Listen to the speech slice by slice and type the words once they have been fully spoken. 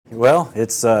Well,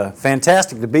 it's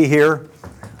fantastic to be here.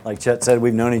 Like Chet said,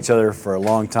 we've known each other for a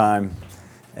long time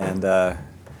and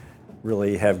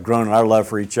really have grown in our love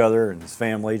for each other and his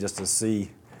family, just to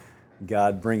see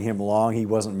God bring him along. He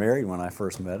wasn't married when I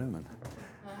first met him, and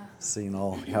seeing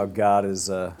all how God has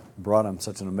brought him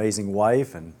such an amazing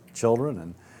wife and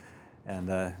children,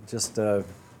 and just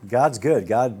God's good.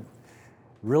 God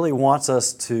really wants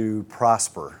us to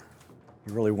prosper.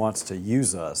 He really wants to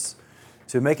use us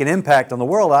to make an impact on the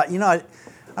world. I don't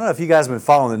know if you guys have been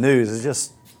following the news. It's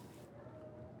just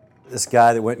this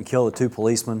guy that went and killed the two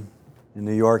policemen in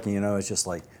New York. And, it's just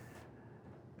like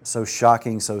so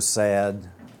shocking, so sad,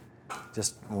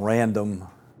 just random.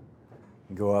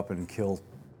 Go up and kill,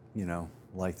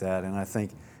 like that. And I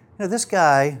think, this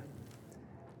guy, I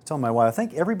told my wife, I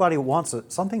think everybody wants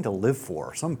something to live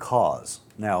for, some cause.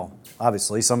 Now,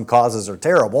 obviously, some causes are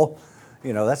terrible.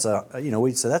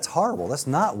 We'd say that's horrible. That's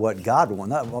not what God would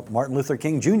want. Not what Martin Luther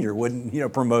King Jr.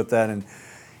 wouldn't, promote that. And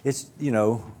it's,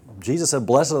 Jesus said,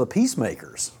 "Blessed are the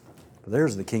peacemakers, for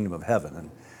theirs is the kingdom of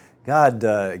heaven."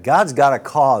 And God's got a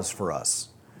cause for us.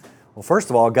 Well,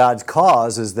 first of all, God's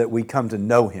cause is that we come to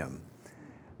know Him,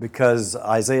 because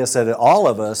Isaiah said that all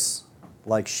of us,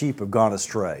 like sheep, have gone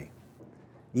astray.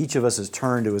 Each of us has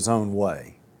turned to his own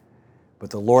way. But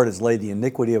the Lord has laid the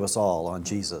iniquity of us all on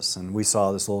Jesus. And we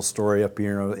saw this little story up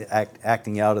here,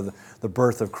 acting out of the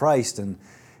birth of Christ. And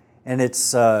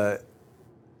it's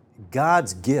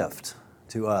God's gift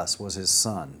to us was His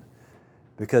Son.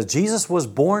 Because Jesus was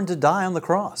born to die on the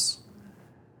cross.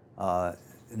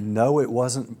 No, it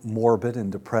wasn't morbid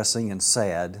and depressing and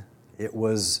sad. It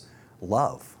was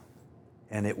love.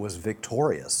 And it was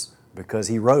victorious, because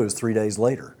He rose 3 days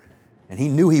later. And He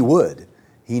knew He would.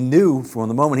 He knew from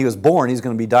the moment He was born He's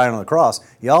going to be dying on the cross.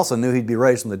 He also knew He'd be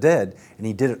raised from the dead, and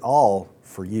He did it all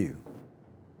for you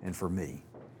and for me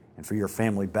and for your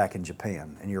family back in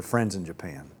Japan and your friends in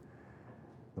Japan.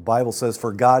 The Bible says,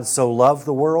 "For God so loved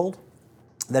the world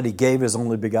that He gave His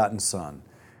only begotten Son,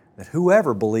 that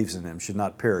whoever believes in Him should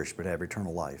not perish but have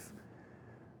eternal life."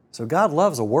 So God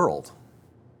loves the world,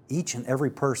 each and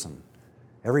every person.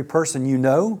 Every person you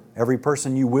know, every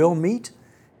person you will meet,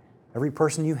 every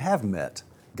person you have met.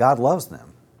 God loves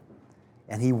them,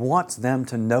 and He wants them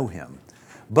to know Him.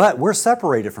 But we're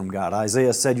separated from God.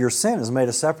 Isaiah said, "Your sin has made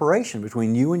a separation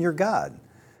between you and your God.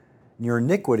 And your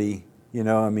iniquity,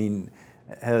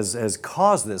 has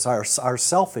caused this, our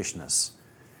selfishness."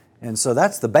 And so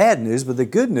that's the bad news, but the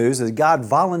good news is God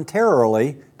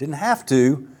voluntarily, didn't have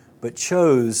to, but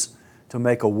chose to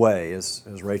make a way, as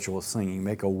Rachel was singing,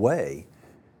 make a way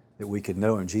that we could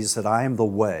know Him. Jesus said, "I am the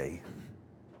way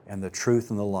and the truth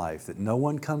and the life, that no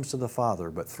one comes to the Father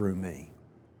but through me."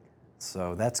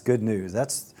 So that's good news.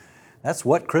 That's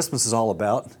what Christmas is all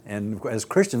about. And as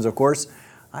Christians, of course,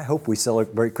 I hope we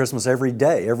celebrate Christmas every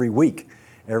day, every week.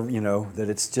 That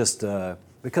it's just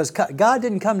because God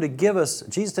didn't come to give us,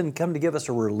 Jesus didn't come to give us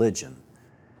a religion.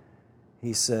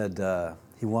 He said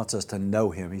He wants us to know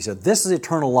Him. He said, "This is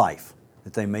eternal life,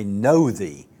 that they may know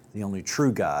Thee, the only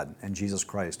true God, and Jesus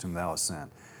Christ whom Thou hast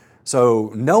sent."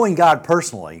 So knowing God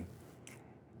personally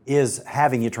is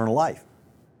having eternal life.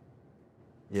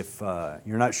 If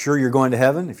you're not sure you're going to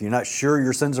heaven, if you're not sure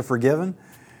your sins are forgiven,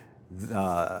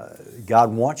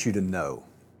 God wants you to know.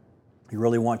 He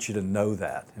really wants you to know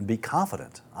that and be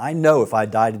confident. I know if I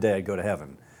die today, I'd go to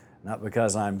heaven. Not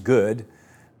because I'm good,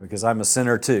 because I'm a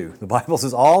sinner too. The Bible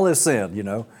says all have sinned,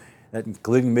 that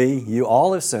including me, you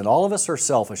all have sinned. All of us are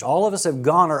selfish. All of us have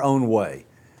gone our own way.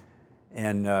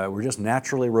 And we're just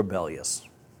naturally rebellious.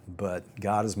 But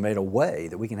God has made a way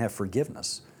that we can have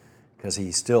forgiveness, because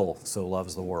He still so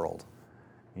loves the world.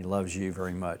 He loves you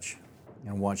very much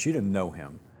and wants you to know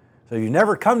Him. So if you've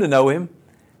never come to know Him,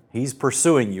 He's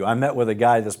pursuing you. I met with a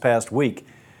guy this past week.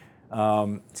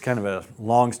 It's kind of a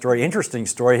long story, interesting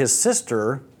story. His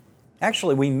sister,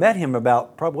 actually we met him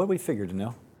about, probably, what we figured to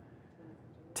know,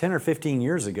 10 or 15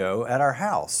 years ago at our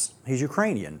house. He's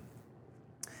Ukrainian.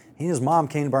 He and his mom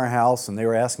came to our house, and they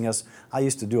were asking us. I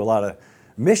used to do a lot of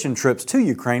mission trips to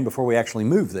Ukraine before we actually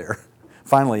moved there.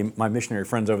 Finally, my missionary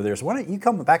friends over there said, "Why don't you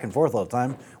come back and forth all the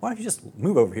time? Why don't you just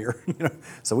move over here?"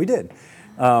 So we did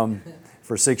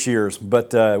for 6 years.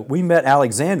 But we met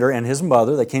Alexander and his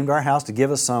mother. They came to our house to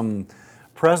give us some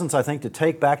presents, I think, to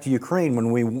take back to Ukraine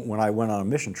when I went on a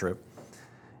mission trip.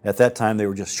 At that time, they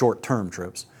were just short-term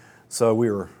trips. So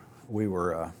we were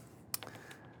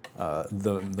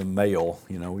the mail,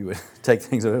 we would take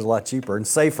things that was a lot cheaper and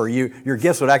safer. Your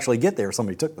gifts would actually get there if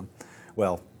somebody took them.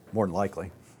 Well, more than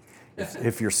likely,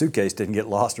 if your suitcase didn't get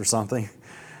lost or something.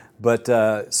 But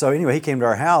so anyway, he came to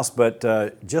our house. But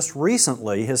just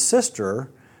recently, his sister,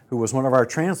 who was one of our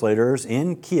translators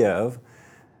in Kiev,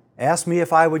 asked me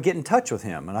if I would get in touch with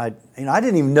him. And I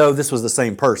didn't even know this was the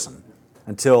same person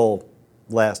until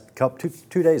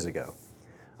two days ago.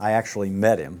 I actually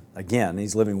met him again.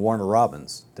 He's living in Warner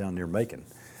Robins down near Macon.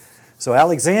 So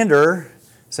Alexander,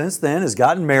 since then, has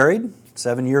gotten married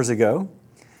 7 years ago.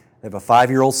 They have a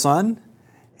 5-year-old son.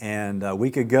 And a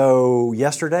week ago,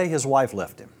 yesterday, his wife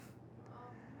left him.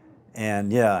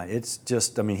 And yeah, it's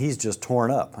just, he's just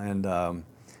torn up. And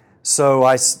so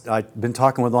I've been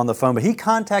talking with him on the phone, but he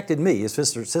contacted me. His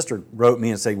sister wrote me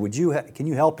and said, can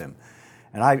you help him?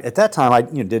 And at that time, I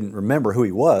didn't remember who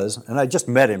he was. And I just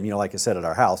met him, like I said, at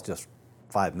our house, just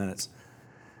 5 minutes.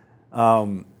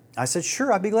 I said,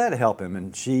 sure, I'd be glad to help him.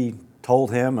 And she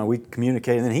told him, and we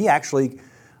communicated. And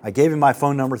I gave him my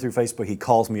phone number through Facebook. He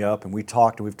calls me up, and we've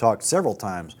talked several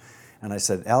times. And I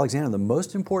said, Alexander, the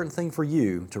most important thing for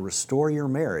you to restore your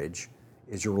marriage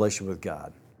is your relationship with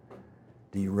God.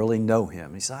 Do you really know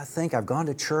Him? He said, I think I've gone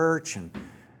to church, and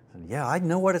yeah, I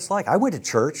know what it's like. I went to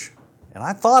church, and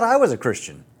I thought I was a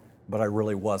Christian, but I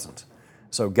really wasn't.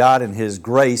 So God, in His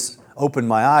grace, opened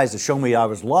my eyes to show me I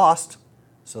was lost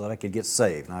so that I could get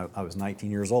saved. And I was 19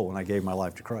 years old when I gave my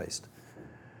life to Christ.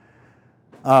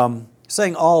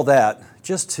 Saying all that,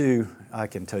 I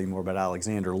can tell you more about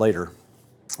Alexander later.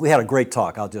 We had a great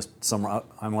talk. I'll just summarize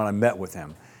when I met with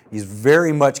him. He's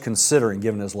very much considering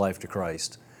giving his life to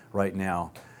Christ right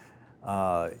now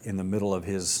in the middle of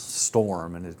his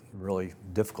storm and a really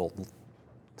difficult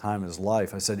time in his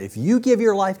life. I said, if you give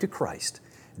your life to Christ,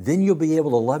 then you'll be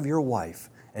able to love your wife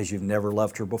as you've never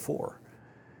loved her before.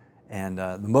 And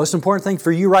the most important thing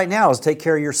for you right now is take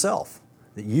care of yourself.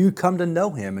 That you come to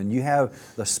know Him and you have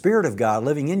the Spirit of God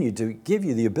living in you to give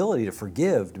you the ability to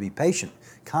forgive, to be patient,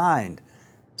 kind,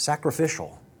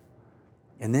 sacrificial.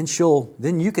 And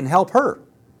then you can help her,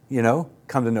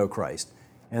 come to know Christ.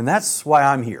 And that's why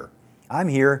I'm here. I'm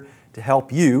here to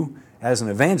help you as an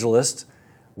evangelist.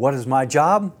 What is my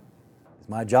job? Is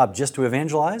my job just to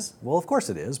evangelize? Well, of course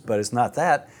it is, but it's not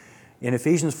that. In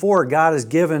Ephesians 4, God has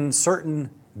given certain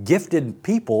gifted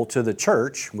people to the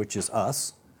church, which is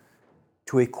us,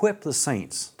 to equip the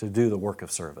saints to do the work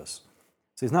of service.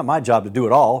 See, it's not my job to do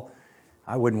it all.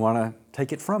 I wouldn't want to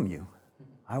take it from you.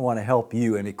 I want to help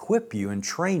you and equip you and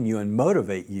train you and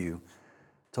motivate you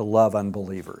to love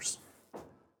unbelievers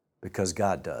because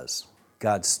God does.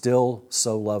 God still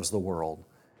so loves the world,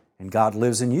 and God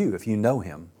lives in you if you know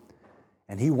Him,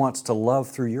 and He wants to love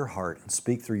through your heart and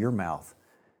speak through your mouth.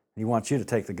 He wants you to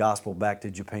take the gospel back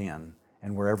to Japan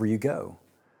and wherever you go.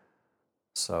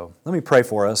 So let me pray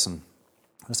for us and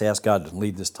let's ask God to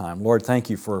lead this time. Lord, thank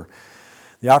you for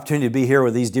the opportunity to be here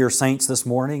with these dear saints this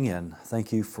morning, and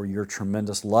thank you for your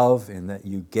tremendous love and that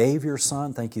you gave your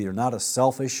Son. Thank you, you're not a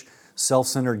selfish,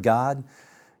 self-centered God.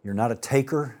 You're not a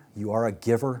taker, you are a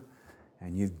giver,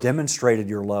 and you've demonstrated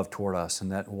your love toward us,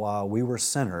 and that while we were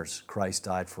sinners, Christ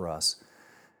died for us.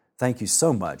 Thank you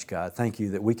so much, God. Thank you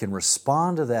that we can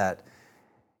respond to that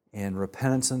in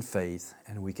repentance and faith,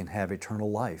 and we can have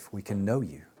eternal life. We can know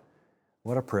you.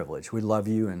 What a privilege. We love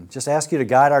you and just ask you to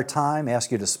guide our time,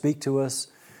 ask you to speak to us,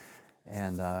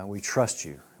 and we trust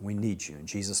you. We need you. In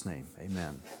Jesus' name,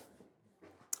 amen.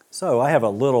 So I have a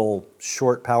little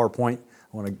short PowerPoint.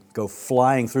 I want to go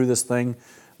flying through this thing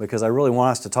because I really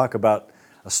want us to talk about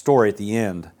a story at the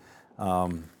end.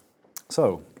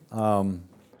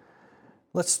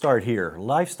 Let's start here.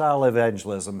 Lifestyle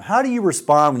evangelism. How do you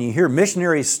respond when you hear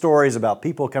missionary stories about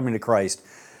people coming to Christ?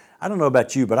 I don't know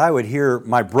about you, but I would hear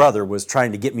my brother was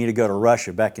trying to get me to go to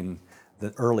Russia back in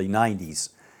the early 90s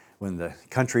when the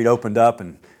country had opened up,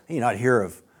 and I'd hear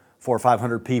of 400 or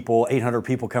 500 people, 800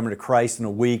 people coming to Christ in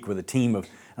a week with a team of,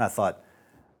 and I thought,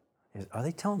 are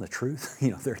they telling the truth?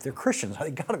 They're Christians. They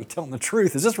got to be telling the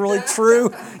truth. Is this really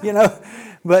true?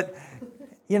 But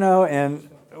and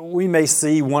we may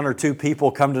see 1 or 2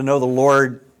 people come to know the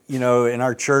Lord, in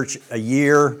our church a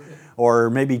year, or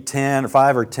maybe 10 or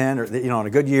 5 or 10, or on a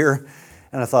good year.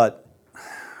 And I thought,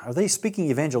 are they speaking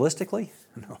evangelistically?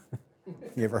 No.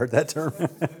 You ever heard that term?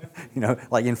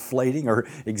 Like inflating or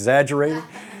exaggerating?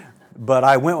 But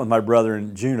I went with my brother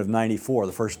in June of '94,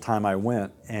 the first time I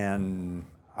went, and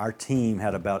our team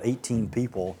had about 18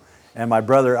 people. And my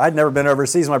brother, I'd never been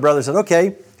overseas, my brother said,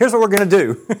 okay, here's what we're going to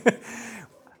do.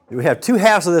 We have 2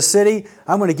 halves of the city.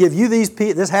 I'm going to give you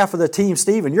this half of the team,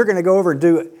 Steve, and you're going to go over and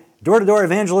do door-to-door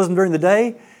evangelism during the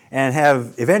day and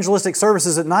have evangelistic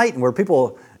services at night, and where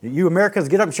people, you Americans,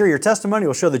 get up and share your testimony.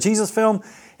 We'll show the Jesus film,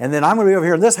 and then I'm going to be over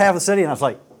here in this half of the city. And I was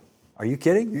like, are you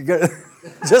kidding? You're going to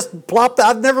just plopped.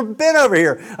 I've never been over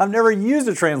here. I've never used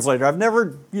a translator. I've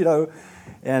never,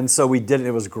 And so we did it.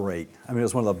 It was great. It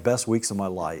was one of the best weeks of my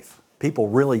life. People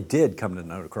really did come to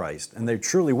know Christ, and they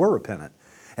truly were repentant.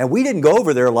 And we didn't go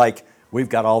over there like we've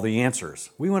got all the answers.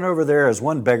 We went over there as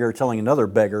one beggar telling another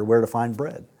beggar where to find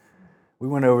bread. We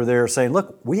went over there saying,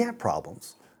 look, we have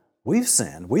problems. We've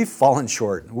sinned. We've fallen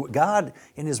short. God,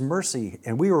 in His mercy,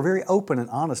 and we were very open and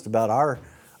honest about our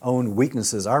own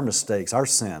weaknesses, our mistakes, our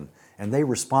sin. And they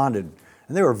responded,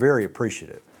 and they were very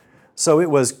appreciative. So it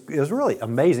was really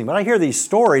amazing. But I hear these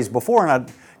stories before, and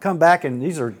I'd come back, and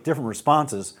these are different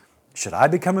responses. Should I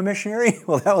become a missionary?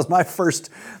 Well, that was my first,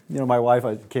 my wife,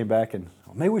 I came back and,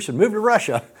 maybe we should move to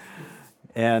Russia.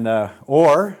 And,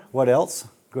 or, what else?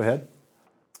 Go ahead.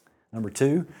 Number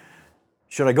 2,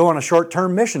 should I go on a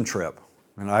short-term mission trip?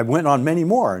 And I went on many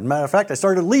more. As a matter of fact, I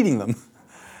started leading them.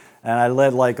 And I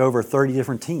led like over 30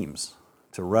 different teams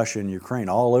to Russia and Ukraine,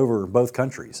 all over both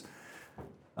countries.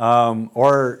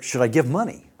 Or should I give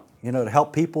money, to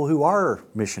help people who are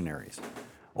missionaries?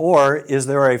 Or is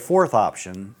there a fourth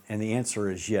option? And the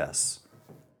answer is yes.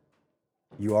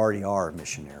 You already are a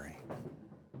missionary.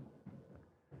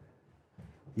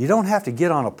 You don't have to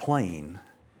get on a plane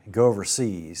and go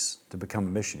overseas to become a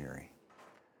missionary.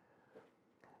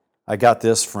 I got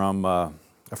this from a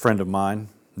friend of mine,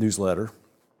 newsletter.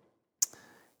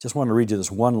 Just want to read you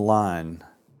this one line.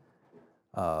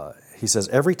 He says,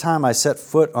 every time I set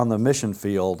foot on the mission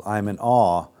field, I am in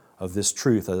awe of this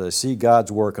truth as I see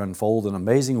God's work unfold in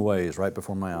amazing ways right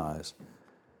before my eyes.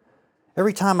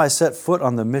 Every time I set foot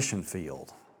on the mission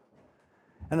field.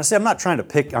 And I say, I'm not trying to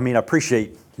pick, I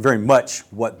appreciate very much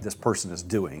what this person is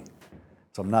doing.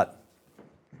 So I'm not,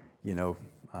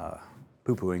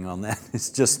 poo-pooing on that.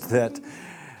 It's just that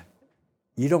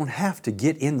you don't have to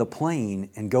get in the plane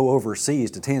and go overseas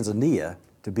to Tanzania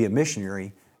to be a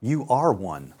missionary. You are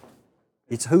one.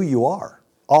 It's who you are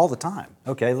all the time.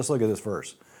 Okay, let's look at this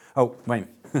verse. Oh, wait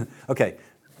a minute. Okay,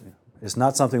 it's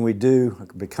not something we do,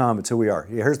 become, it's who we are.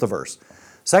 Here's the verse.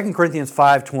 2 Corinthians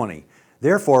 5:20.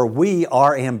 Therefore, we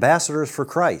are ambassadors for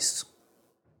Christ.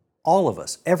 All of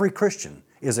us, every Christian,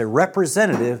 is a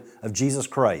representative of Jesus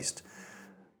Christ.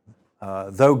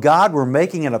 Though God were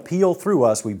making an appeal through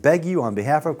us, we beg you on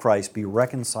behalf of Christ, be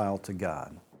reconciled to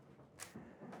God.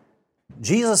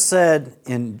 Jesus said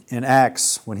in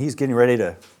Acts, when He's getting ready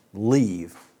to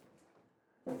leave,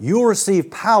 you will receive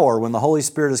power when the Holy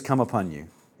Spirit has come upon you.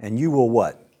 And you will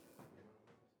what?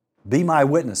 Be my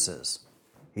witnesses.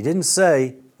 He didn't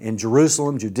say in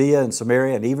Jerusalem, Judea, and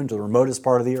Samaria, and even to the remotest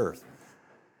part of the earth.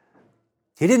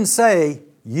 He didn't say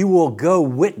you will go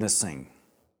witnessing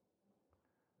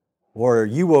or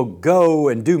you will go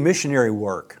and do missionary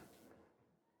work.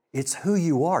 It's who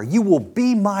you are. You will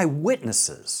be my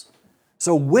witnesses.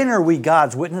 So when are we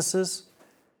God's witnesses?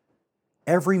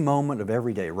 Every moment of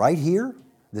every day. Right here,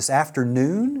 this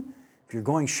afternoon, if you're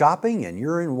going shopping and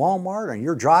you're in Walmart and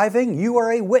you're driving, you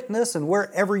are a witness. And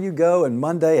wherever you go, and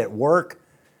Monday at work,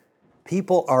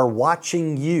 people are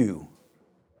watching you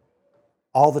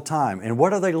all the time. And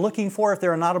what are they looking for if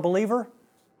they're not a believer?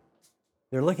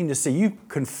 They're looking to see you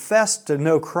confess to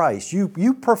know Christ.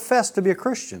 You profess to be a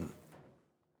Christian.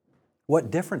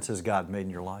 What difference has God made in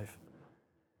your life?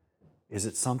 Is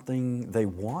it something they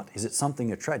want? Is it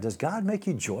something attractive? Does God make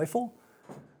you joyful?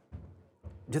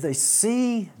 Do they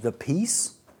see the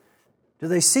peace? Do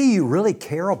they see you really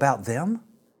care about them?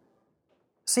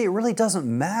 See, it really doesn't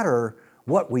matter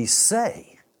what we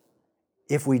say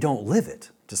if we don't live it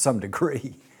to some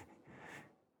degree.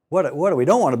 What we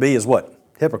don't want to be is what?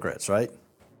 Hypocrites, right?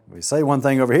 We say one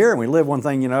thing over here and we live one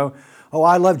thing, oh,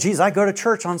 I love Jesus. I go to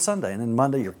church on Sunday. And then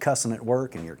Monday you're cussing at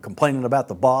work and you're complaining about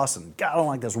the boss and God, I don't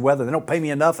like this weather. They don't pay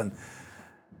me enough. And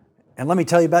let me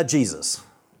tell you about Jesus.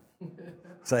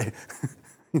 Say,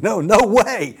 no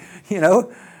way,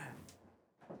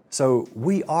 So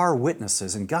we are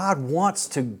witnesses and God wants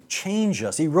to change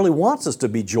us. He really wants us to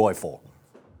be joyful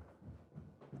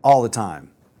all the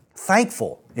time.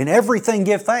 Thankful. In everything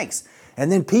give thanks. And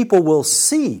then people will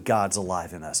see God's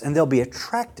alive in us and they'll be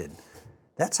attracted.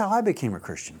 That's how I became a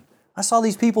Christian. I saw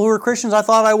these people who were Christians. I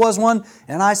thought I was one,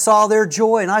 and I saw their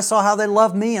joy, and I saw how they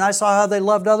loved me, and I saw how they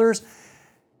loved others.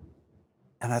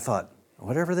 And I thought,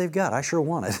 whatever they've got, I sure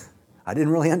want it. I didn't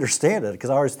really understand it because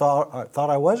I always thought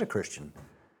I was a Christian.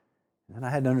 And I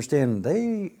had to understand,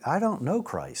 I don't know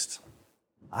Christ.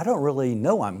 I don't really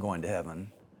know I'm going to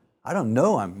heaven. I don't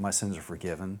know my sins are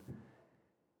forgiven.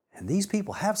 And these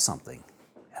people have something,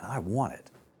 and I want it.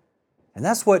 And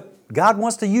that's what God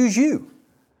wants to use you.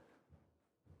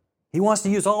 He wants to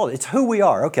use all of it. It's who we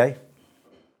are, okay.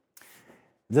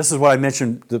 This is what I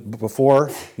mentioned before.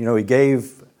 He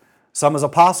gave some as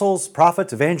apostles,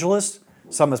 prophets, evangelists,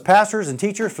 some as pastors and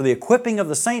teachers for the equipping of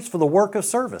the saints for the work of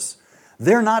service.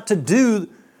 They're not to do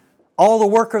all the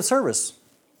work of service.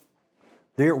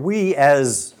 We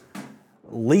as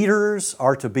Leaders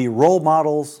are to be role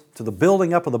models to the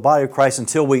building up of the body of Christ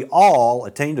until we all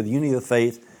attain to the unity of the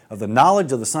faith of the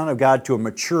knowledge of the Son of God to a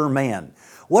mature man.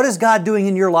 What is God doing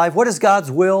in your life? What is God's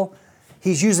will?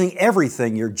 He's using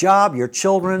everything, your job, your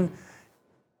children,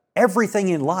 everything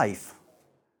in life,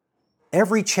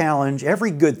 every challenge,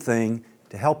 every good thing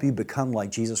to help you become like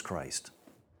Jesus Christ.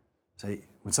 So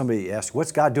when somebody asks,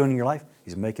 what's God doing in your life?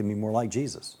 He's making me more like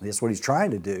Jesus. That's what He's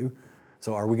trying to do.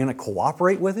 So are we going to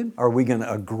cooperate with Him? Are we going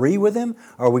to agree with Him?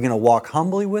 Are we going to walk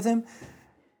humbly with Him?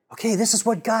 Okay, this is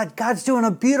what God's doing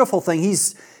a beautiful thing.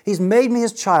 He's made me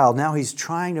His child. Now He's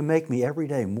trying to make me every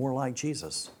day more like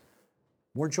Jesus.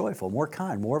 More joyful, more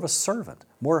kind, more of a servant,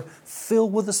 more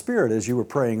filled with the Spirit as you were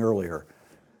praying earlier.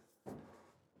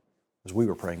 As we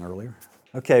were praying earlier.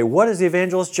 Okay, what is the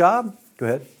evangelist's job? Go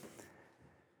ahead.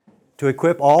 To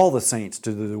equip all the saints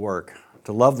to do the work,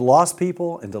 to love the lost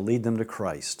people and to lead them to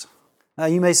Christ. Now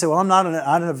you may say, well, I'm not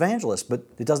an evangelist, but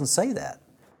it doesn't say that.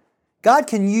 God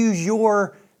can use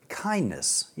your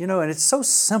kindness, and it's so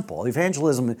simple.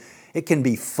 Evangelism, it can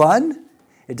be fun.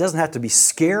 It doesn't have to be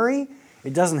scary.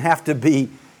 It doesn't have to be,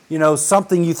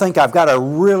 something you think I've got to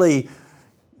really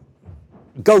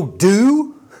go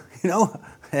do,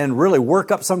 and really work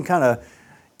up some kind of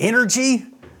energy.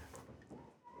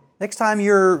 Next time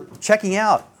you're checking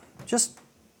out, just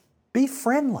be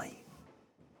friendly.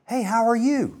 Hey, how are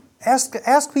you?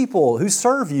 Ask people who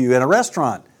serve you in a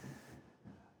restaurant.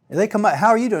 And they come up, how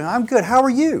are you doing? I'm good. How are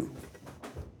you?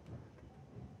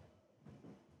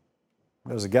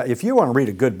 There's a guy. If you want to read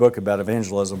a good book about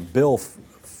evangelism,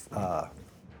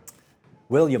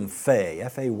 William Fay,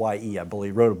 F-A-Y-E, I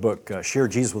believe, wrote a book, Share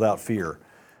Jesus Without Fear.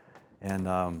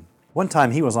 And one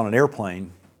time he was on an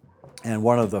airplane, and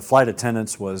one of the flight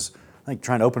attendants was, I think,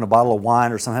 trying to open a bottle of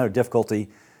wine or some kind of difficulty.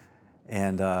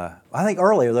 And I think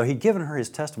earlier, though, he'd given her his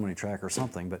testimony track or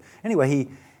something. But anyway,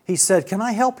 he said, "Can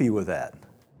I help you with that?"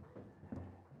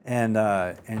 And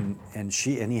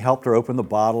he helped her open the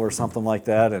bottle or something like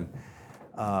that. And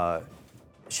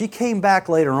she came back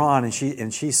later on and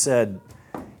she said,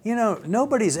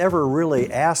 nobody's ever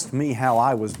really asked me how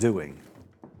I was doing.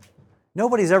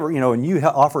 Nobody's ever, and you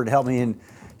offered to help me. And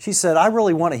she said, I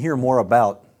really want to hear more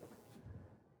about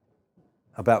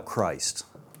Christ.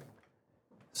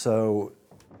 So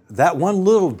that one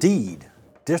little deed,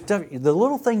 just the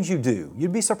little things you do,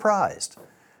 you'd be surprised.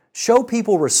 Show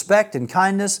people respect and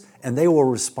kindness, and they will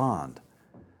respond.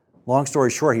 Long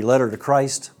story short, he led her to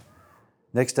Christ.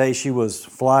 Next day, she was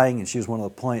flying, and she was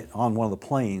on one of the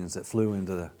planes that flew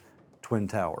into the Twin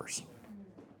Towers.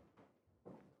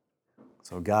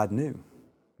 So God knew.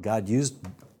 God used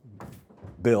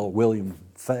William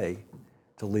Fay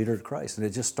to lead her to Christ, and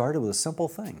it just started with a simple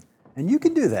thing. And you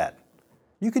can do that.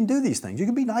 You can do these things. You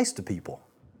can be nice to people.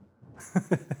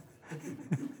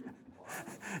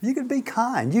 You can be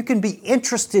kind. You can be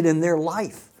interested in their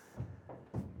life.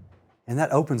 And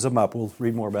that opens them up. We'll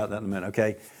read more about that in a minute,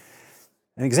 okay?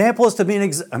 An example is to be an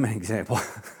example.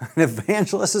 An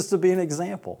evangelist is to be an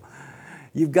example.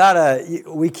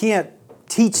 We can't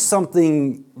teach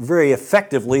something very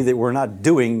effectively that we're not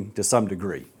doing to some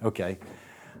degree, okay?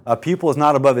 A pupil is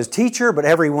not above his teacher, but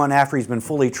everyone after he's been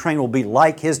fully trained will be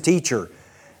like his teacher.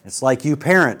 It's like you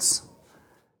parents.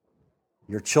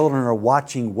 Your children are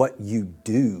watching what you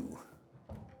do.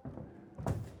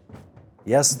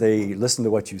 Yes, they listen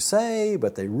to what you say,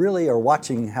 but they really are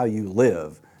watching how you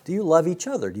live. Do you love each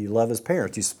other? Do you love as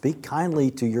parents? Do you speak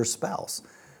kindly to your spouse?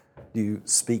 Do you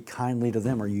speak kindly to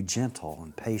them? Are you gentle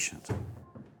and patient?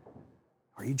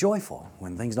 Are you joyful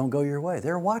when things don't go your way?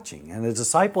 They're watching. And a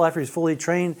disciple, after he's fully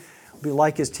trained, will be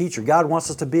like his teacher. God wants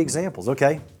us to be examples,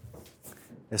 okay?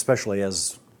 Especially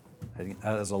as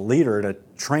a leader and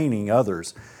training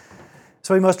others.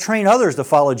 So we must train others to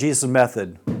follow Jesus'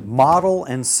 method. Model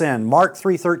and send. Mark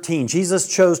 3:13, Jesus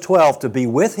chose 12 to be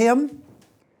with Him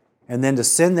and then to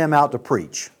send them out to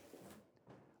preach.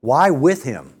 Why with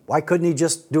Him? Why couldn't He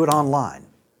just do it online?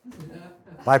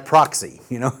 By proxy,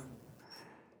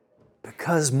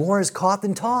 Because more is caught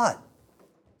than taught.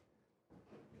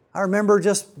 I remember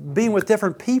just being with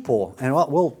different people, and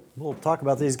we'll talk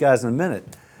about these guys in a minute.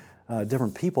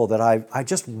 Different people that I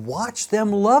just watched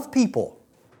them love people.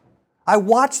 I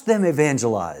watched them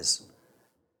evangelize.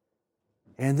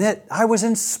 And that I was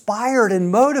inspired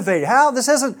and motivated. How? This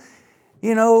isn't,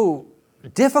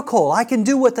 difficult. I can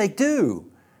do what they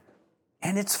do.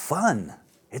 And it's fun.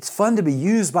 It's fun to be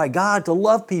used by God to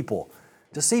love people,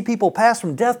 to see people pass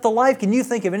from death to life. Can you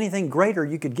think of anything greater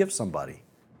you could give somebody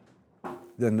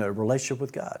than a relationship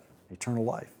with God, eternal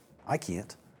life? I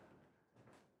can't.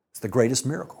 It's the greatest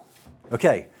miracle.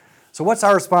 Okay, so what's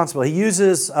our responsibility? He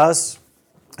uses us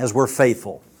as we're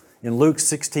faithful. in Luke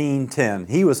 16:10.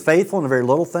 He was faithful in a very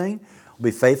little thing, will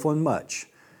be faithful in much.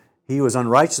 He was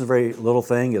unrighteous in a very little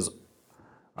thing, is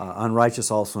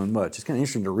unrighteous also in much. It's kind of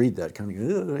interesting to read that, kind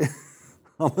of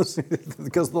almost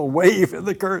because of the wave in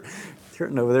the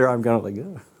curtain over there. I'm kind of like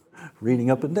reading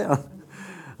up and down.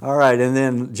 All right, and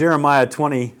then Jeremiah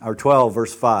 12,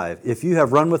 verse 5. If you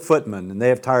have run with footmen and they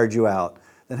have tired you out,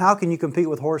 then how can you compete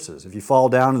with horses? If you fall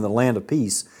down in the land of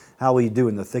peace, how will you do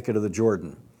in the thicket of the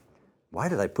Jordan? Why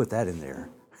did I put that in there?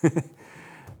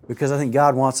 Because I think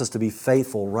God wants us to be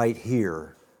faithful right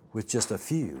here with just a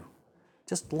few.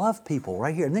 Just love people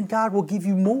right here, and then God will give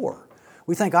you more.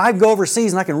 We think, I can go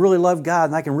overseas and I can really love God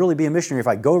and I can really be a missionary if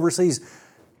I go overseas.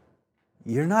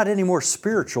 You're not any more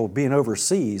spiritual being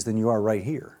overseas than you are right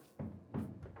here.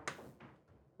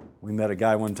 We met a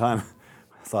guy one time.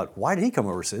 I thought, why did he come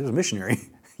overseas? He was a missionary,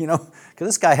 because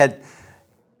this guy had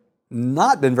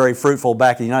not been very fruitful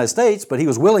back in the United States, but he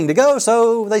was willing to go,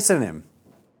 so they sent him.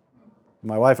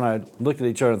 My wife and I looked at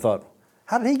each other and thought,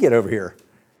 how did he get over here?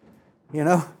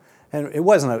 And it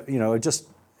wasn't just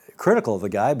critical of the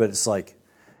guy, but it's like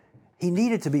he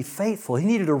needed to be faithful. He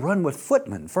needed to run with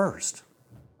footmen first,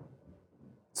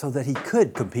 so that he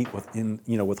could compete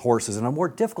with horses in a more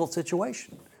difficult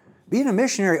situation. Being a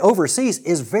missionary overseas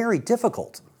is very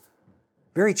difficult,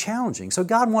 very challenging. So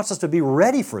God wants us to be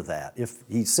ready for that if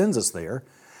He sends us there.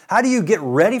 How do you get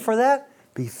ready for that?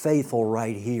 Be faithful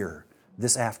right here,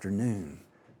 this afternoon,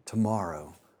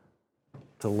 tomorrow,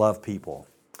 to love people.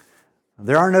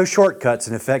 There are no shortcuts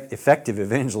in effective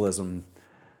evangelism.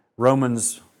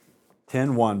 Romans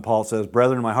 10:1, Paul says,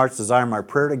 Brethren, my heart's desire, my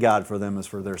prayer to God for them is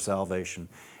for their salvation.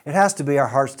 It has to be our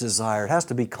heart's desire. It has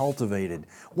to be cultivated.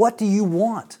 What do you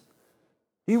want?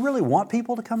 Do you really want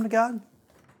people to come to God?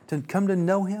 To come to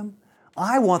know Him?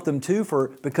 I want them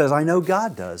to because I know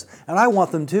God does. And I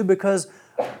want them to because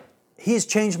He's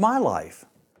changed my life.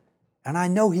 And I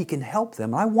know He can help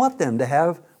them. I want them to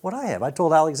have what I have. I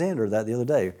told Alexander that the other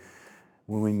day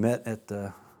when we met at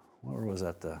the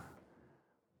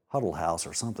Huddle House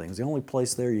or something. It was the only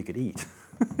place there you could eat.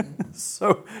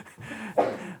 So,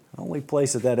 only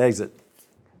place at that exit.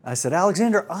 I said,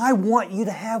 Alexander, I want you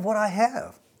to have what I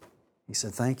have. He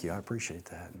said, thank you, I appreciate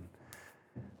that.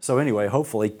 So anyway,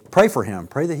 hopefully, pray for him.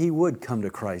 Pray that he would come to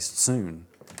Christ soon.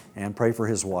 And pray for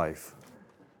his wife.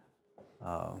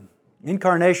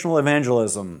 Incarnational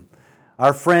evangelism.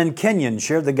 Our friend Kenyon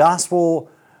shared the gospel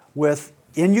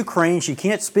in Ukraine. She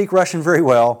can't speak Russian very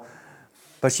well,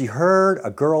 but she heard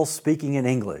a girl speaking in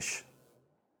English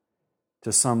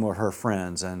to some of her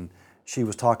friends, and she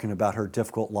was talking about her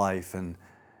difficult life, and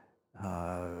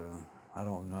I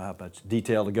don't know how much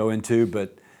detail to go into,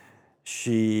 but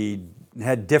she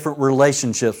had different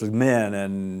relationships with men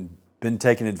and been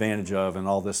taken advantage of and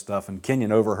all this stuff, and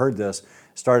Kenyon overheard this,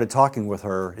 started talking with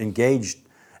her, engaged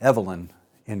Evelyn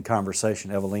in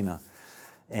conversation, Evelina,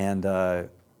 and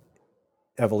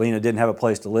Evelina didn't have a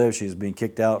place to live. She was being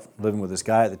kicked out, living with this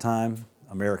guy at the time,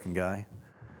 American guy,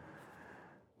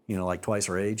 like twice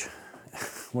her age,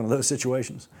 one of those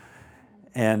situations.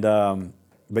 And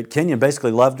but Kenyon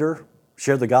basically loved her,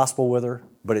 shared the gospel with her,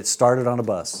 but it started on a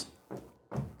bus.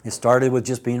 It started with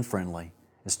just being friendly.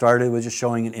 It started with just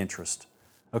showing an interest.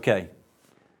 Okay,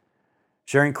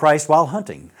 sharing Christ while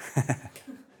hunting.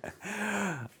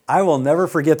 I will never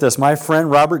forget this. My friend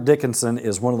Robert Dickinson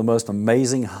is one of the most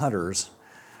amazing hunters.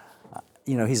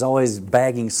 He's always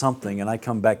bagging something, and I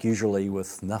come back usually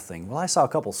with nothing. Well, I saw a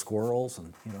couple squirrels,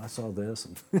 and I saw this,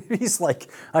 and he's like,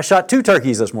 I shot 2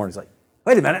 turkeys this morning. He's like,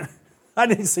 wait a minute, I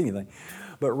didn't see anything.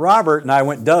 But Robert and I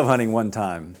went dove hunting one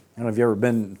time. I don't know if you've ever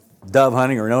been dove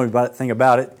hunting or know anything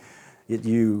about it.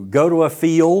 You go to a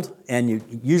field, and you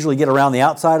usually get around the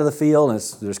outside of the field, and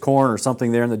there's corn or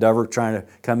something there, and the dove are trying to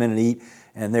come in and eat,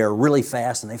 and they're really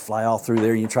fast, and they fly all through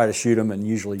there, and you try to shoot them, and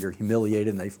usually you're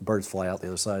humiliated, and birds fly out the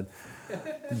other side.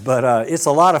 But it's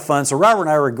a lot of fun. So Robert and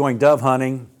I were going dove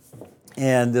hunting,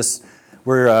 and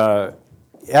we're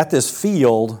at this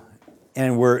field,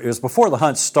 and it was before the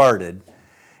hunt started.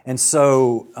 And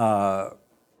so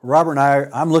Robert and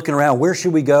I'm looking around, where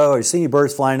should we go? I see any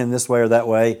birds flying in this way or that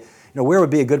way? Where would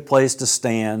be a good place to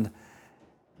stand?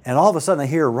 And all of a sudden I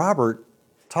hear Robert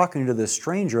talking to this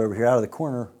stranger over here out of the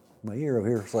corner of my ear over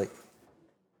here. It's like,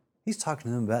 he's talking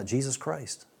to them about Jesus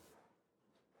Christ.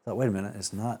 I thought, wait a minute,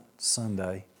 it's not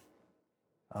Sunday.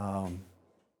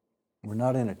 We're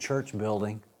not in a church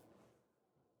building.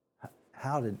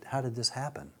 How did this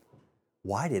happen?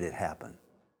 Why did it happen?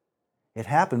 It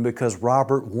happened because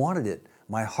Robert wanted it.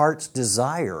 My heart's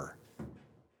desire.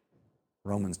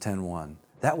 Romans 10:1.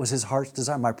 That was his heart's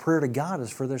desire. My prayer to God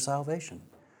is for their salvation.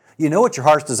 You know what your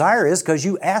heart's desire is because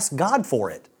you ask God for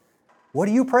it. What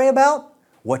do you pray about?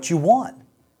 what you want.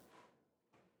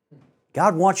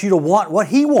 God wants you to want what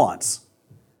He wants.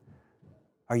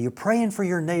 Are you praying for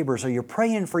your neighbors? Are you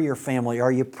praying for your family?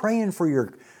 Are you praying for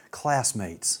your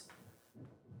classmates?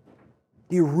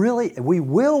 We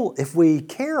will, if we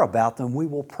care about them, we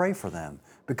will pray for them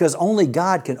because only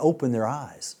God can open their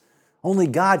eyes. Only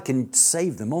God can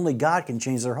save them. Only God can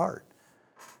change their heart.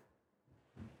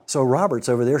 So Robert's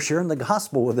over there sharing the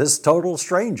gospel with this total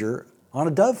stranger on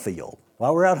a dove field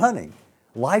while we're out hunting.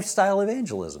 Lifestyle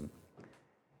evangelism.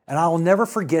 And I will never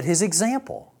forget his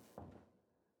example.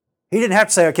 He didn't have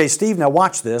to say, okay, Steve, now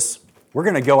watch this. We're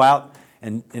going to go out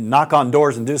and knock on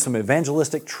doors and do some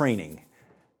evangelistic training.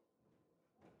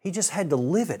 He just had to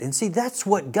live it. And see, that's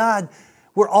what God,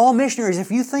 we're all missionaries.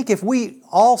 If we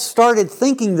all started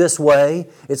thinking this way,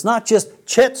 it's not just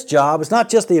Chet's job, it's not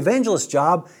just the evangelist's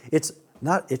job, it's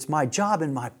my job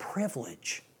and my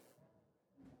privilege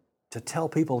to tell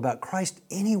people about Christ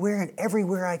anywhere and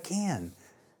everywhere I can.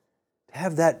 To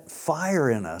have that fire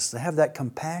in us, to have that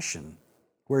compassion.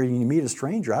 Where you meet a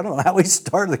stranger, I don't know how we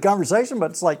started the conversation,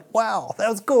 but it's like, wow, that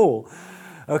was cool.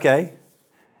 Okay,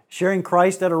 sharing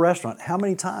Christ at a restaurant. How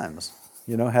many times,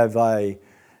 have I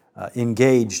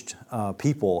engaged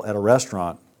people at a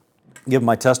restaurant, give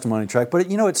my testimony track? But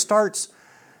it starts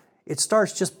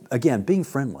just, again, being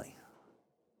friendly.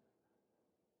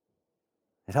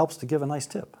 It helps to give a nice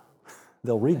tip.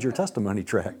 They'll read your testimony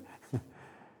track.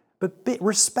 But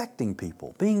respecting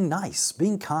people, being nice,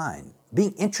 being kind,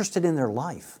 being interested in their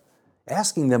life,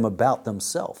 asking them about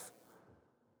themselves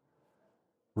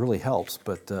really helps.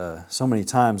 But so many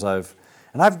times I've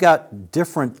got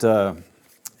different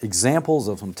examples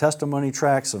of some testimony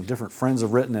tracks of different friends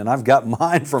have written, and I've got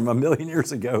mine from a million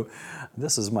years ago.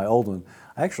 This is my old one.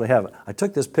 I actually have. I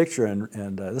took this picture,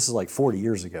 and this is like 40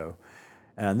 years ago.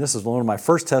 And this is one of my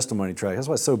first testimony tracks. That's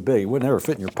why it's so big. It would never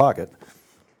fit in your pocket.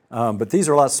 But these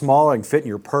are a lot smaller. They can fit in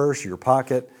your purse, your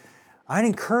pocket. I'd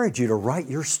encourage you to write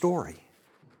your story.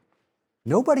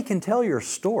 Nobody can tell your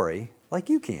story like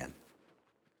you can.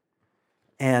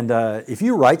 And if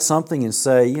you write something and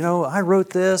say, I wrote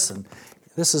this, and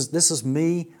this is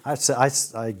me.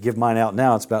 I give mine out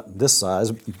now. It's about this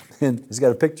size, and it's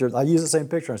got a picture. I use the same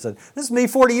picture. I said, "This is me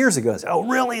 40 years ago." I said, "Oh,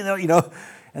 really?"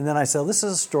 And then I said, "This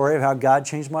is a story of how God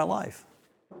changed my life,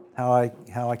 how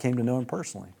I came to know Him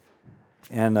personally."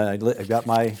 And I got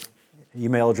my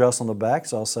email address on the back,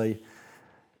 so I'll say,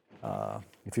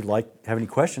 if you'd have any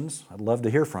questions, I'd love to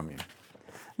hear from you.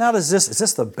 Now, is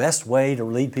this the best way to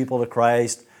lead people to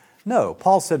Christ? No.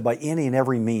 Paul said, by any and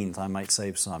every means I might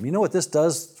save some. You know what this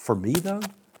does for me, though?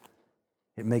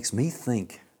 It makes me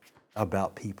think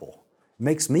about people. It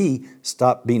makes me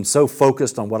stop being so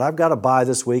focused on what I've got to buy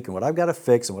this week and what I've got to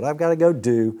fix and what I've got to go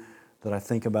do that I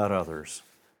think about others.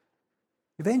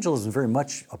 Evangelism is very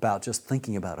much about just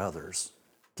thinking about others,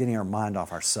 getting our mind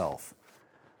off ourselves.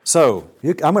 So,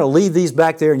 I'm going to leave these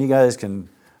back there and you guys can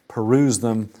peruse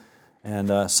them.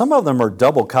 And some of them are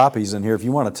double copies in here if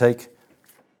you want to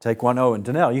take one. Oh, and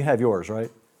Danelle, you have yours, right?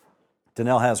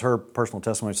 Danelle has her personal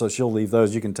testimony, so she'll leave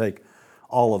those. You can take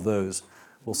all of those.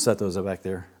 We'll set those up back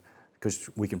there because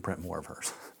we can print more of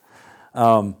hers.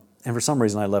 And for some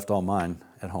reason, I left all mine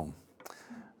at home.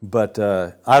 But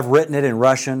I've written it in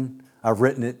Russian. I've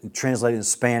written it and translated in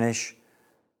Spanish.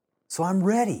 So I'm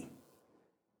ready.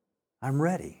 I'm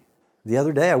ready. The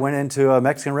other day, I went into a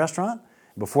Mexican restaurant.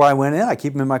 Before I went in, I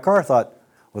keep them in my car. I thought,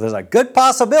 well, there's a good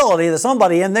possibility that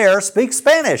somebody in there speaks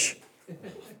Spanish.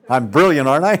 I'm brilliant,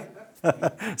 aren't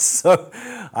I? So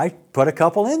I put a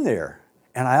couple in there.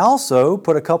 And I also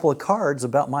put a couple of cards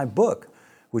about my book,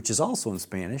 which is also in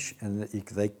Spanish. And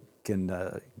they can,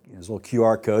 there's a little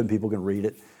QR code, and people can read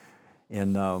it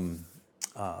in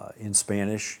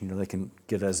Spanish. They can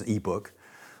get it as an ebook.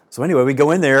 So anyway, we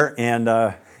go in there, and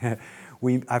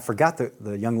I forgot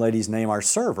the young lady's name, our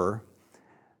server.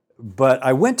 But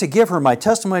I went to give her my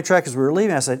testimony tract as we were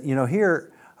leaving. I said,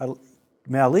 here,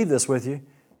 may I leave this with you?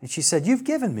 And she said, you've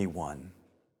given me one.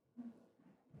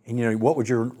 And what would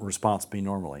your response be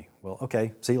normally? Well,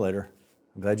 okay, see you later.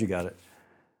 I'm glad you got it.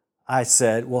 I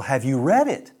said, well, have you read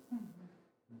it?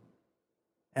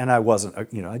 And I wasn't,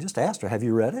 I just asked her, have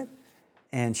you read it?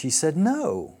 And she said,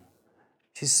 no.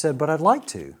 She said, but I'd like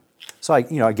to. So I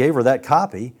gave her that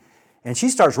copy. And she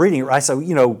starts reading it. I said,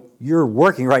 you're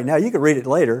working right now. You can read it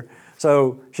later.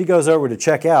 So she goes over to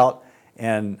check out,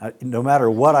 and no matter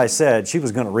what I said, she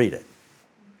was going to read it.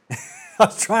 I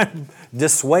was trying to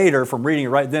dissuade her from reading it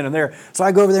right then and there. So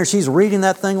I go over there, and she's reading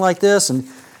that thing like this,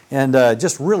 and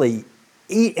just really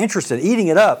interested, eating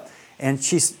it up. And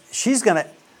she's going to,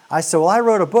 I said, well, I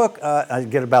wrote a book. I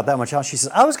get about that much out. She says,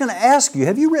 I was going to ask you,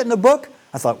 have you written a book?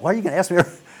 I thought, why are you going to ask me? And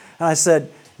I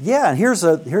said, Yeah, and here's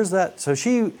that. So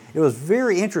it was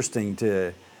very interesting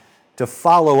to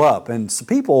follow up. And some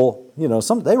people,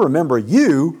 they remember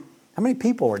you. How many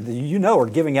people are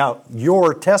giving out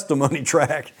your testimony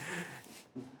tract?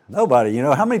 Nobody.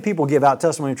 How many people give out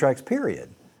testimony tracts,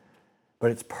 period?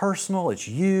 But it's personal, it's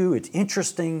you, it's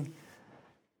interesting.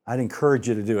 I'd encourage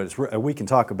you to do it. We can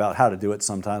talk about how to do it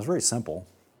sometimes. Very simple.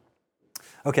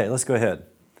 Okay, let's go ahead.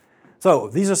 So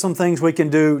these are some things we can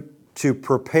do to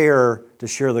prepare to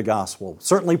share the gospel.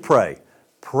 Certainly pray.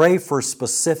 Pray for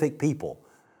specific people.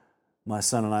 My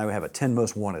son and I have a 10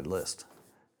 most wanted list.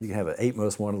 You can have an 8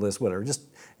 most wanted list, whatever. Just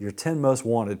your 10 most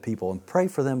wanted people, and pray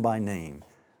for them by name.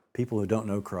 People who don't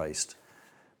know Christ.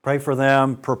 Pray for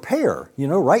them. Prepare.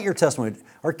 Write your testimony.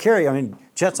 Or carry.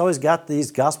 Chet's always got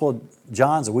these Gospel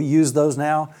Johns, and we use those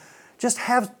now. Just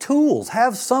have tools.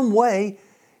 Have some way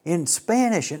in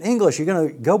Spanish and English. You're going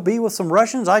to go be with some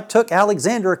Russians? I took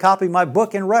Alexander a copy of my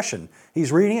book in Russian.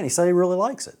 He's reading it, and he said he really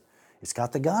likes it. It's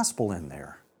got the gospel in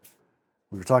there.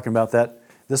 We were talking about that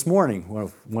this morning,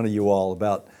 one of you all,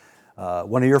 about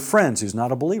one of your friends who's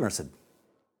not a believer. I said,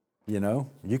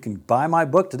 you can buy my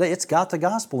book today. It's got the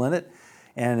gospel in it,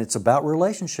 and it's about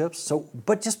relationships.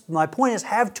 But just my point is,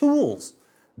 have tools.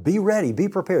 Be ready. Be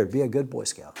prepared. Be a good Boy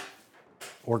Scout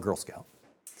or Girl Scout.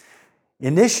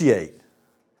 Initiate.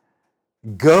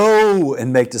 Go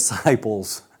and make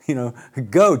disciples.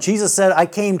 Go. Jesus said, I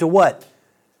came to what?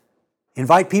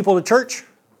 Invite people to church?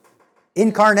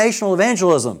 Incarnational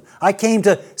evangelism. I came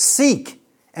to seek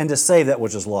and to save that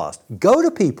which is lost. Go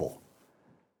to people.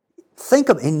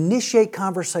 Initiate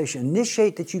conversation.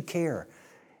 Initiate that you care.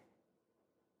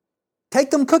 Take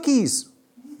them cookies.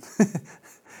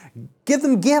 Give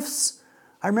them gifts.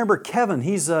 I remember Kevin,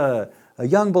 he's a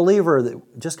young believer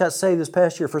that just got saved this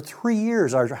past year. For 3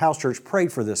 years, our house church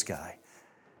prayed for this guy.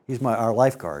 He's our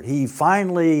lifeguard. He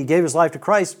finally gave his life to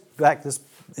Christ back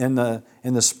in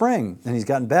the spring, and he's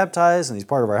gotten baptized, and he's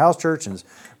part of our house church, and it's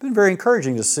been very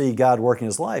encouraging to see God work in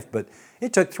his life. But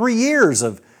it took 3 years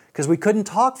because we couldn't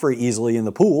talk very easily in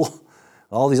the pool.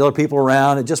 All these other people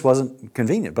around, it just wasn't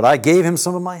convenient. But I gave him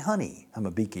some of my honey. I'm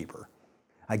a beekeeper.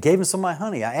 I gave him some of my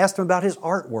honey. I asked him about his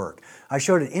artwork. I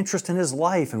showed an interest in his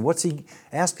life and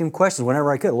asked him questions whenever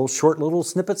I could, little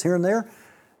snippets here and there.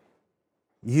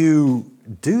 You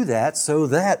do that so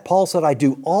that, Paul said, I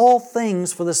do all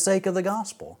things for the sake of the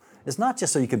gospel. It's not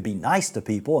just so you can be nice to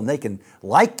people and they can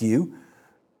like you,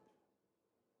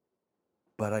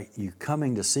 but you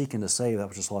coming to seek and to save that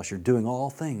which is lost. You're doing all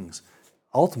things.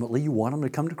 Ultimately, you want them to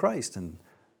come to Christ, and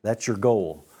that's your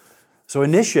goal. So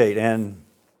initiate and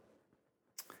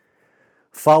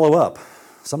follow up.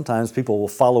 Sometimes people will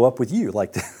follow up with you,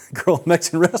 like the girl at the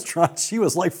Mexican restaurant. She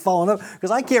was like following up, because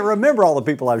I can't remember all the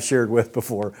people I've shared with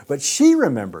before, but she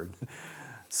remembered.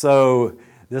 So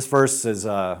this verse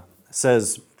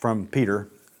says from Peter,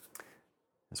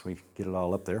 as we get it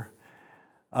all up there,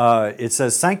 it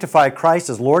says, sanctify Christ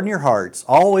as Lord in your hearts,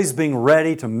 always being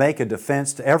ready to make a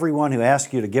defense to everyone who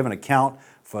asks you to give an account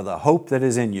for the hope that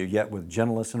is in you, yet with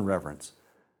gentleness and reverence.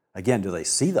 Again, do they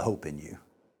see the hope in you?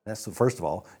 That's the first of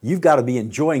all. You've got to be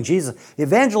enjoying Jesus.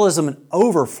 Evangelism is an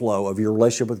overflow of your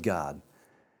relationship with God.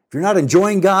 If you're not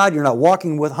enjoying God, you're not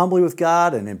walking humbly with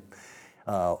God, and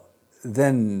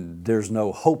then there's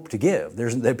no hope to give.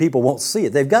 People won't see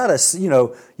it. They've got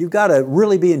to, you've got to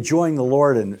really be enjoying the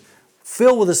Lord and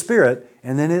filled with the Spirit,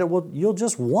 and then you'll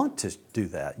just want to do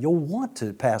that. You'll want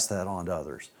to pass that on to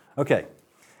others. Okay,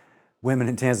 women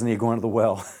in Tanzania going to the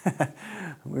well.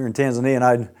 We were in Tanzania,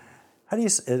 and how do you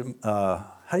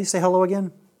say hello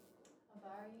again?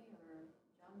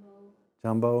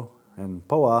 Jumbo and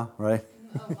Poa, right?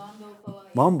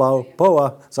 Mambo,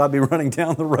 Poa. So I'd be running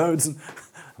down the roads and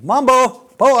Mambo,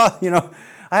 Poa.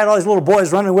 I had all these little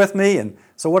boys running with me, and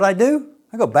so what I do?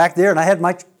 I go back there, and I had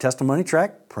my testimony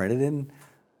tract printed in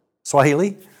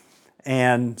Swahili,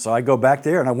 and so I go back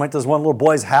there, and I went to this one little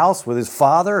boy's house with his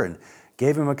father and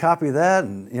gave him a copy of that,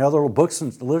 and other little books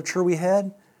and literature we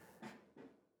had.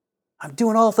 I'm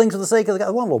doing all things for the sake of the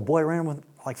God. One little boy ran with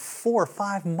like 4 or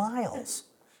 5 miles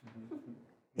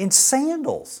in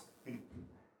sandals.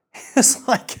 It's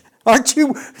like, aren't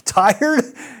you tired?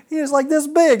 He was like this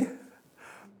big.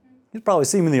 You'd probably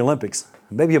see him in the Olympics.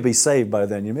 Maybe he'll be saved by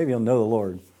then. Maybe he'll know the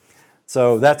Lord.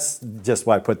 So that's just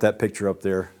why I put that picture up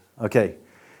there. Okay,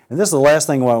 and this is the last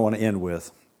thing I want to end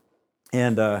with.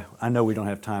 And I know we don't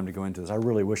have time to go into this. I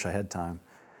really wish I had time.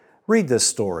 Read this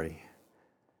story.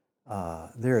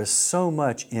 There is so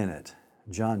much in it.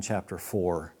 John chapter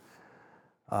 4.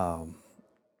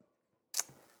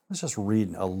 Let's just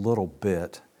read a little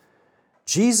bit.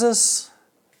 Jesus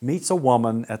meets a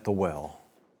woman at the well.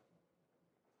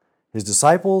 His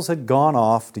disciples had gone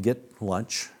off to get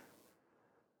lunch,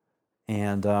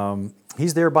 and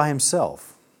he's there by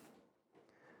himself.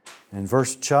 In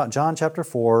John chapter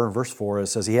 4, verse 4, it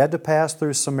says, he had to pass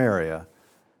through Samaria.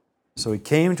 So he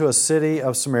came to a city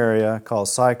of Samaria called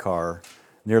Sychar,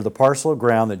 near the parcel of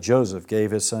ground that Joseph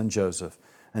gave his son Joseph.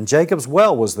 And Jacob's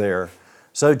well was there.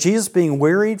 So Jesus, being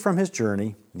wearied from his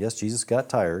journey, yes, Jesus got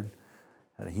tired,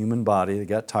 had a human body that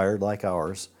got tired like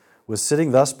ours, was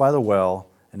sitting thus by the well,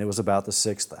 and it was about the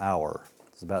 6th hour.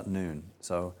 It's about noon.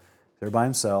 So there by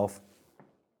himself.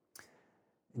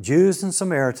 Jews and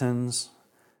Samaritans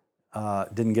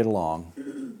didn't get along.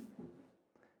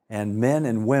 And men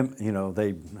and women,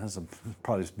 they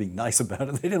probably being nice about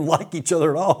it, they didn't like each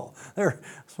other at all. There's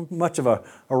much of a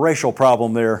racial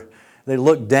problem there. They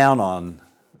looked down on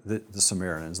the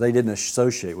Samaritans. They didn't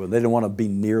associate with them. They didn't want to be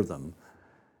near them.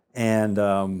 And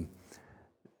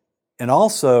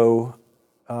also,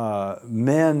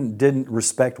 men didn't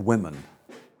respect women.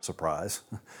 Surprise.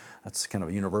 That's kind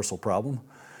of a universal problem.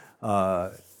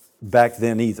 Back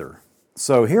then either.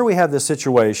 So here we have this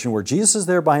situation where Jesus is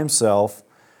there by himself,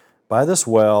 by this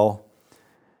well,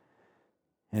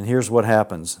 and here's what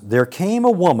happens. There came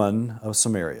a woman of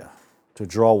Samaria to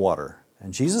draw water,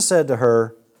 and Jesus said to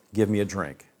her, give me a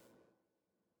drink.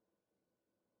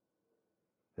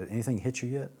 Did anything hit you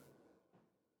yet?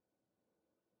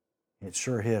 It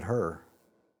sure hit her.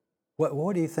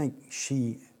 What do you think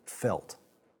she felt?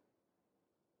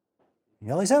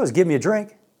 All he said was, give me a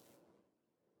drink.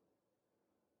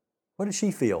 What did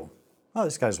she feel? Oh,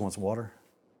 this guy just wants water.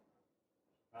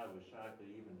 I was shocked to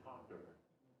even talk to her.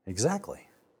 Exactly.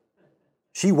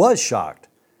 She was shocked.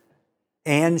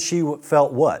 And she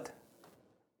felt what?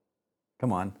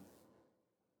 Come on.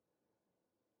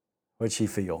 What did she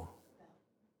feel?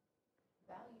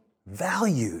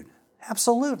 Valued.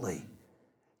 Absolutely.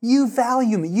 You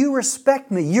value me. You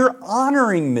respect me. You're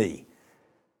honoring me.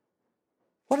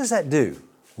 What does that do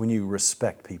when you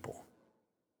respect people?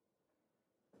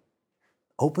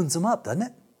 Opens them up, doesn't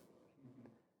it?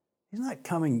 He's not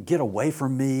coming, get away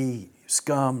from me,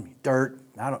 scum, dirt.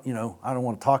 I don't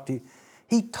want to talk to you.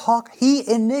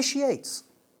 He initiates.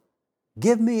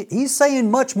 He's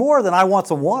saying much more than I want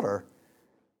some water.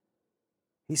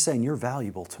 He's saying you're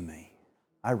valuable to me.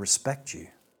 I respect you.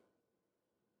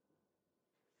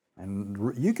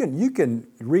 And you can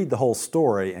read the whole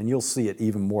story and you'll see it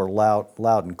even more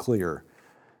loud and clear.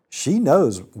 She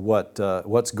knows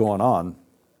what's going on.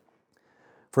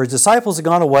 For his disciples had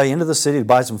gone away into the city to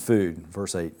buy some food,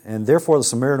 verse 8. And therefore the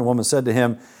Samaritan woman said to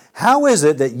him, how is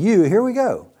it that you, here we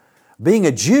go, being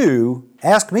a Jew,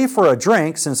 ask me for a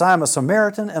drink, since I am a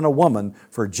Samaritan and a woman,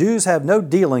 for Jews have no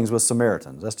dealings with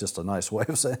Samaritans. That's just a nice way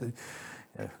of saying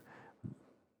it.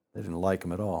 They didn't like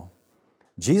him at all.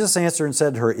 Jesus answered and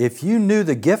said to her, if you knew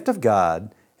the gift of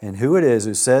God and who it is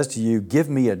who says to you, give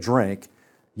me a drink,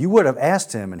 you would have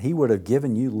asked him and he would have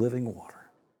given you living water.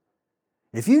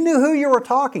 If you knew who you were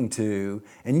talking to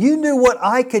and you knew what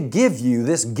I could give you,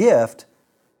 this gift,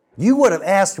 you would have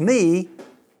asked me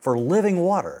for living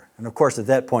water. And of course, at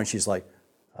that point, she's like,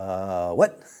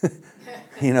 what?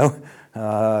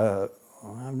 I've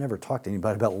never talked to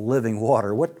anybody about living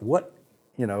water. What,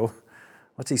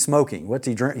 what's he smoking? What's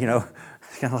he drink?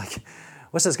 Kind of like,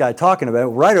 what's this guy talking about?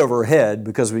 Right over her head,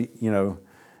 because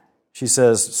she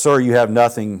says, sir, you have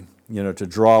nothing, to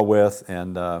draw with,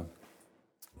 and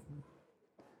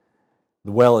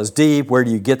the well is deep. Where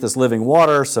do you get this living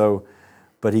water?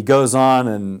 But he goes on,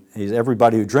 and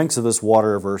everybody who drinks of this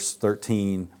water, verse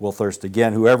 13, will thirst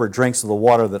again. Whoever drinks of the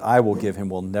water that I will give him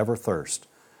will never thirst.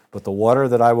 But the water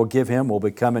that I will give him will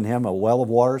become in him a well of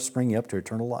water springing up to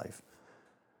eternal life.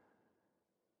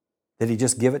 Did he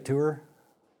just give it to her?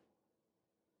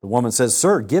 The woman says,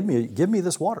 sir, give me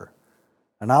this water,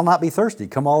 and I'll not be thirsty.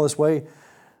 Come all this way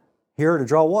here to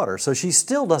draw water. So she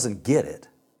still doesn't get it.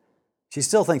 She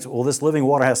still thinks, well, this living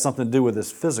water has something to do with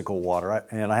this physical water,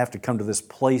 and I have to come to this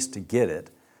place to get it.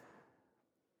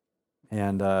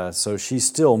 And so she's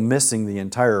still missing the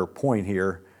entire point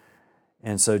here.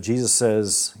 And so Jesus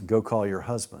says, go call your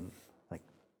husband. Like,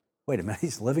 wait a minute,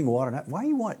 he's living water. Why do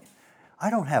you want? I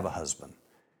don't have a husband.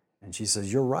 And she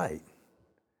says, you're right.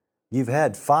 You've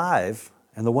had 5,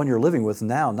 and the one you're living with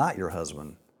now, not your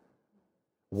husband.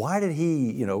 Why did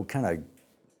he, kind of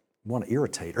want to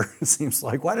irritate her, it seems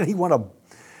like? Why did he want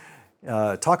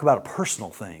to talk about personal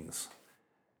things?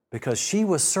 Because she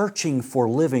was searching for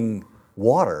living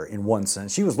water in one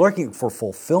sense. She was looking for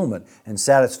fulfillment and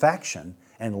satisfaction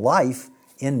and life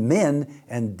in men,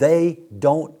 and they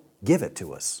don't give it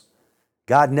to us.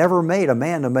 God never made a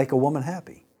man to make a woman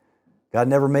happy. God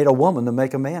never made a woman to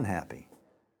make a man happy.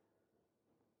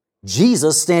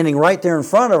 Jesus standing right there in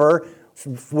front of her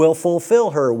will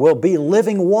fulfill her, will be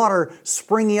living water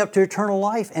springing up to eternal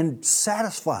life and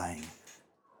satisfying.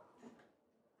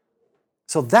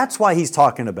 So that's why he's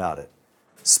talking about it,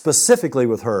 specifically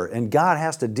with her. And God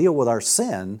has to deal with our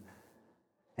sin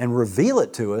and reveal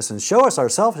it to us and show us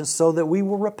ourselves so that we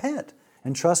will repent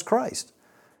and trust Christ.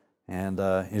 And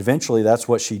eventually that's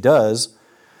what she does.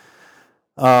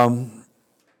 And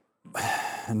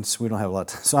so we don't have a lot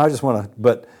of time. So I just want to,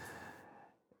 but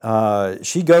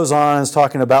she goes on and is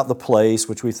talking about the place,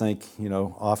 which we think,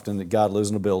 often that God lives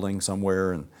in a building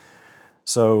somewhere. And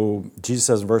so Jesus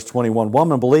says in verse 21,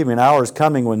 "Woman, believe me, an hour is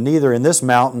coming when neither in this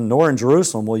mountain nor in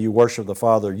Jerusalem will you worship the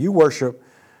Father. You worship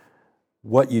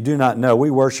what you do not know.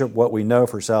 We worship what we know,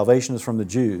 for salvation is from the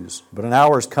Jews. But an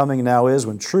hour is coming, now is,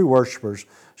 when true worshipers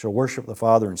shall worship the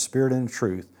Father in spirit and in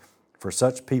truth. For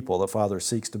such people the Father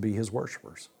seeks to be His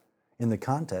worshipers." In the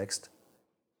context,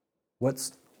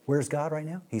 where's God right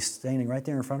now? He's standing right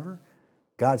there in front of her.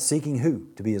 God's seeking who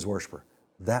to be His worshiper?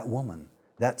 That woman,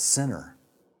 that sinner,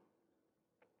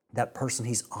 that person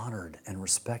He's honored and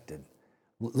respected.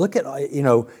 Look at,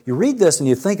 you read this and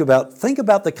you think about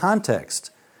the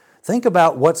context. Think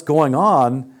about what's going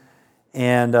on.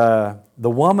 And the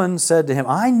woman said to him,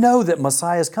 "I know that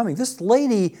Messiah is coming." This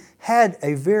lady had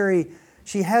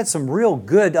she had some real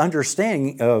good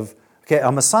understanding of,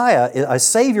 a Messiah, a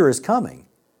Savior is coming,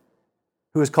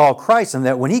 who is called Christ, and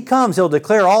that when He comes, He'll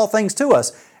declare all things to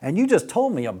us. And you just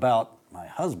told me about my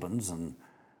husbands and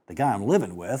the guy I'm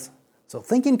living with. So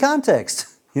think in context,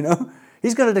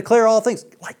 He's going to declare all things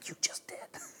like you just did.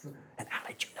 And how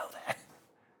did you know that?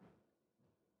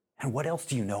 And what else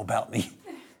do you know about me?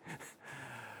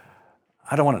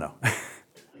 I don't want to know.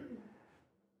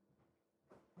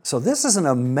 So this is an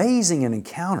amazing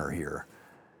encounter here.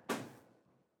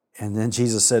 And then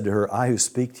Jesus said to her, "I who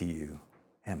speak to you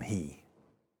am He."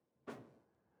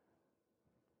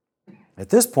 At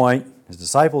this point, His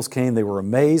disciples came. They were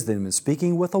amazed. They had been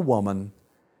speaking with a woman,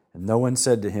 and no one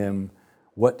said to him,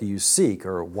 "What do you seek?"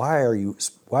 or why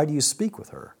do you speak with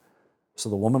her?" So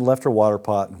the woman left her water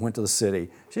pot and went to the city.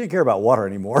 She didn't care about water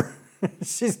anymore.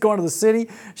 She's going to the city.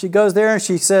 She goes there and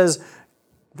she says,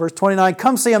 verse 29,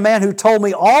 "Come see a man who told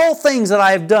me all things that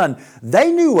I have done."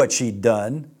 They knew what she'd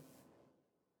done.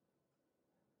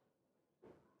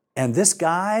 And this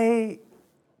guy,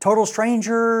 total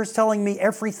stranger, is telling me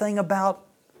everything about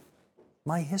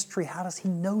my history. How does he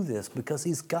know this? Because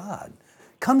he's God.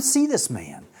 Come see this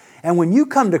man. And when you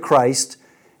come to Christ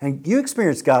and you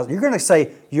experience God, you're going to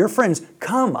say, your friends,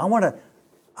 "Come, I want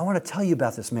to tell you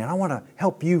about this man. I want to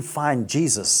help you find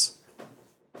Jesus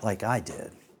like I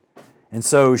did." And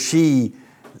so she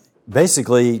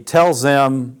basically tells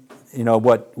them,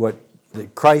 what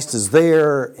that Christ is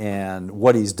there and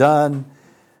what He's done.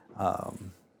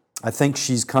 I think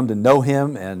she's come to know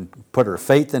Him and put her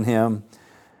faith in Him.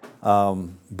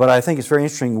 But I think it's very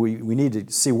interesting. We need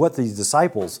to see what these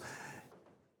disciples,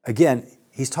 again,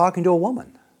 He's talking to a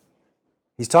woman.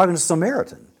 He's talking to a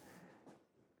Samaritan.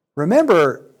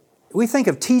 Remember, we think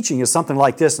of teaching as something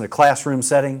like this in a classroom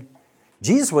setting.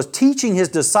 Jesus was teaching His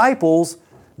disciples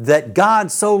that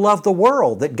God so loved the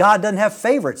world, that God doesn't have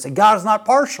favorites, that God is not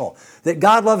partial, that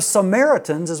God loves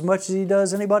Samaritans as much as He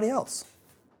does anybody else.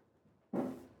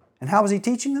 And how was He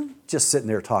teaching them? Just sitting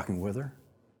there talking with her.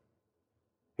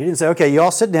 He didn't say, "Okay, you all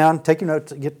sit down, take your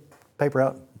notes, get paper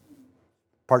out,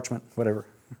 parchment, whatever.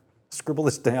 Scribble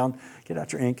this down, get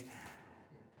out your ink."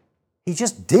 He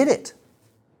just did it.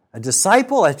 A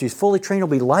disciple, after he's fully trained, will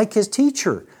be like his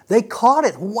teacher. They caught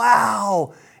it.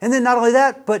 Wow. And then not only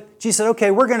that, but Jesus said, "Okay,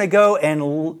 we're going to go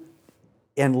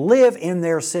and live in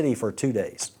their city for 2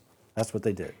 days." That's what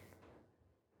they did.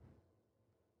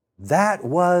 That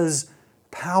was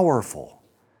powerful.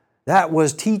 That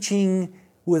was teaching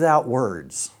without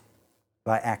words,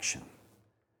 by action.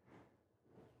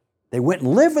 They went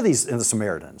and lived with the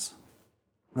Samaritans.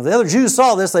 Now, the other Jews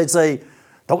saw this, they'd say,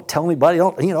 "Don't tell anybody,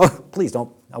 please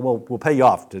don't. We'll pay you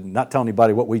off to not tell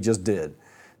anybody what we just did."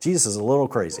 Jesus is a little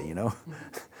crazy,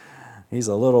 He's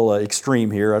a little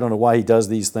extreme here. I don't know why He does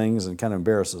these things and kind of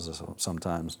embarrasses us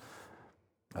sometimes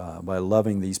by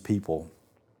loving these people.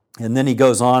 And then He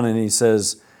goes on and He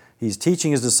says, He's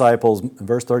teaching His disciples, in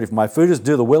verse 30, "For my food is to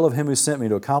do the will of Him who sent me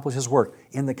to accomplish His work."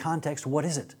 In the context, what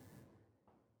is it?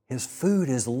 His food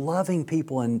is loving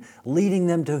people and leading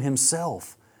them to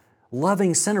Himself.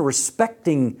 Loving sinners,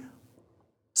 respecting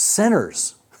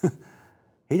sinners.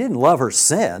 He didn't love her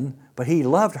sin, but He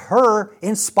loved her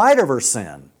in spite of her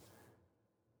sin.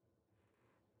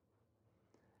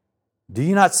 "Do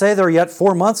you not say there are yet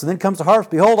 4 months and then comes the harvest?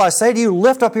 Behold, I say to you,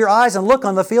 lift up your eyes and look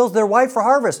on the fields, they're white for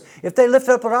harvest." If they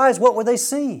lifted up their eyes, what would they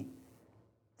see?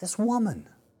 this woman.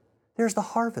 There's the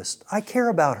harvest. I care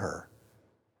about her.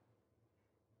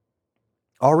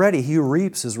 Already he who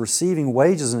reaps is receiving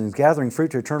wages and is gathering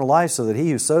fruit to eternal life, so that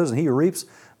he who sows and he who reaps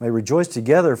may rejoice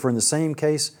together. For in the same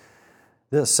case,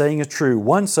 this saying is true.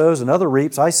 One sows, another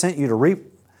reaps. I sent you to reap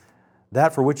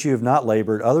that for which you have not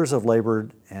labored. Others have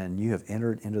labored, and you have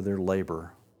entered into their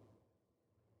labor.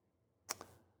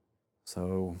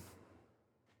 So,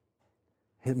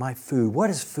 my food. What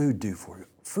does food do for you?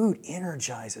 Food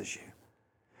energizes you.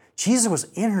 Jesus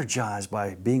was energized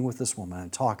by being with this woman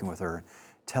and talking with her,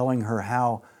 telling her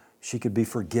how she could be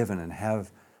forgiven and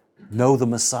know the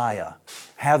Messiah,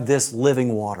 have this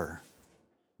living water,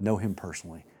 know Him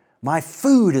personally. My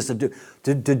food is to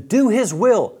do His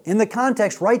will. In the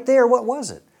context right there, what was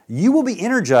it? You will be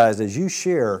energized as you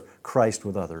share Christ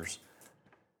with others.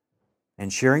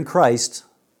 And sharing Christ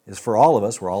is for all of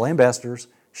us. We're all ambassadors.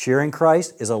 Sharing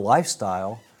Christ is a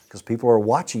lifestyle because people are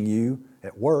watching you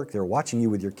at work. They're watching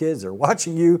you with your kids. They're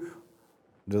watching you.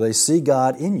 Do they see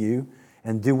God in you?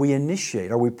 And do we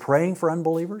initiate? Are we praying for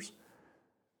unbelievers?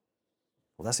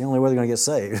 Well, that's the only way they're going to get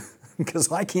saved.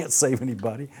 Because I can't save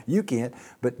anybody. You can't.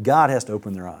 But God has to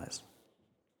open their eyes.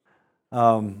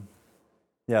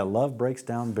 Love breaks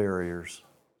down barriers.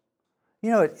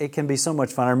 You know, it can be so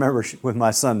much fun. I remember with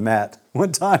my son Matt,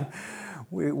 one time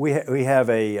we have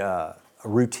a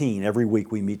routine. Every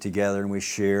week we meet together and we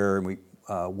share and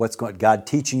what's God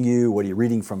teaching you, what are you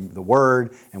reading from the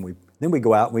Word, and then we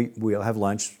go out, we'll have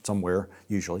lunch somewhere,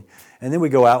 usually, and then we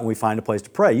go out and we find a place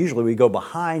to pray. Usually we go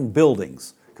behind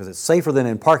buildings, because it's safer than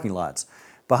in parking lots.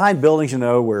 Behind buildings,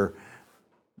 where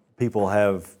people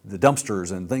have the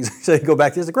dumpsters and things, so they go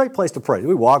back there. It's a great place to pray.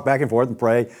 We walk back and forth and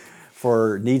pray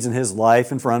for needs in his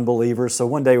life and for unbelievers. So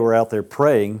one day we're out there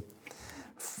praying,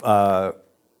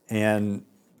 and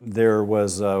there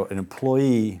was an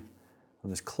employee with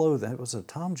his clothing. Was it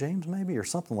Tom James maybe or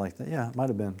something like that? Yeah, it might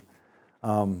have been.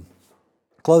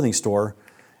 Clothing store,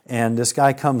 and this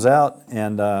guy comes out,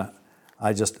 and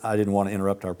I didn't want to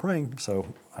interrupt our praying,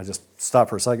 so I just stopped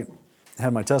for a second,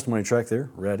 had my testimony track there,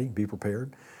 ready, be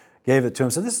prepared, gave it to him,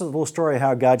 said, this is a little story of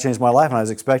how God changed my life, and I was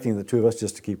expecting the two of us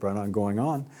just to keep right on going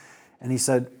on. And he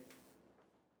said,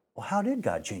 well, how did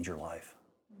God change your life?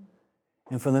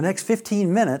 And for the next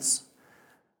 15 minutes,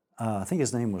 I think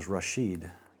his name was Rashid,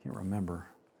 I can't remember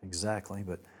exactly,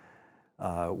 but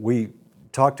we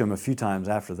talked to him a few times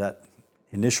after that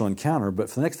initial encounter, but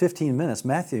for the next 15 minutes,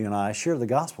 Matthew and I shared the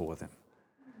gospel with him.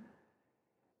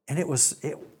 And it was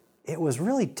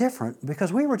really different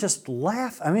because we were just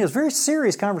laughing. I mean, it was a very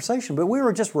serious conversation, but we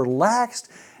were just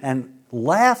relaxed and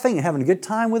laughing and having a good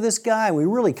time with this guy, and we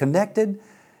really connected.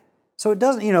 So it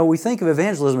doesn't, we think of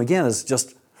evangelism again as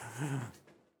just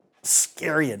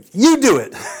scary and you do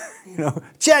it.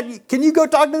 Chad, can you go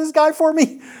talk to this guy for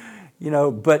me?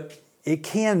 But it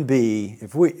can be,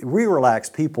 if we relax,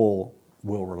 people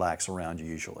will relax around you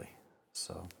usually.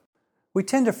 So we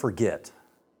tend to forget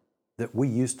that we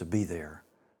used to be there.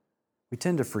 We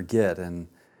tend to forget, and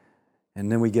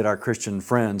then we get our Christian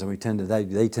friends, and they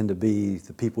tend to be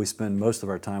the people we spend most of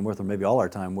our time with, or maybe all our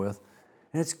time with.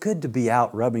 And it's good to be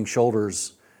out rubbing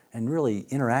shoulders and really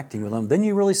interacting with them. Then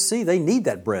you really see they need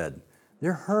that bread.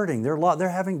 They're hurting. They're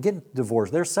getting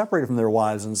divorced. They're separated from their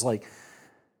wives, and it's like,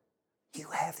 you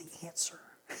have the answer.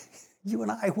 You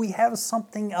and I, we have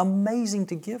something amazing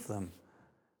to give them.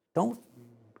 Don't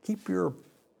keep your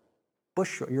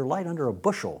light under a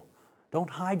bushel.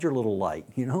 Don't hide your little light,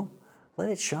 Let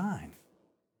it shine.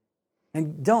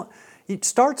 And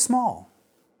start small.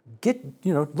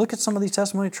 Look at some of these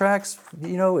testimony tracts.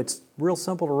 It's real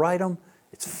simple to write them.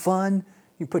 It's fun.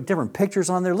 You put different pictures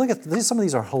on there. Look at these. Some of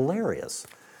these are hilarious.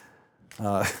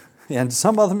 And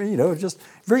some of them, just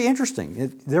very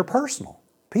interesting. They're personal.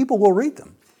 People will read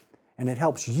them. And it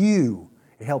helps you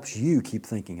keep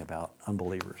thinking about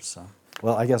unbelievers. So,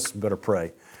 well, I guess I better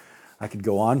pray. I could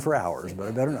go on for hours, but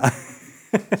I better not.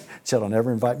 Chet will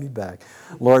never invite me back.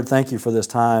 Lord, thank you for this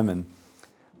time. And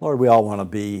Lord, we all want to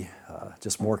be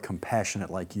just more compassionate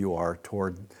like you are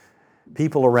toward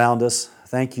people around us.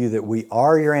 Thank you that we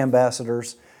are your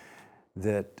ambassadors,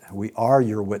 that we are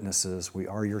your witnesses, we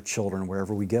are your children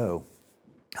wherever we go.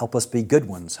 Help us be good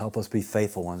ones. Help us be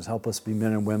faithful ones. Help us be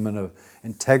men and women of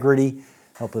integrity.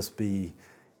 Help us be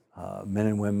men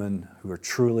and women who are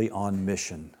truly on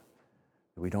mission.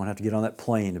 We don't have to get on that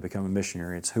plane to become a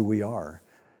missionary. It's who we are.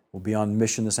 We'll be on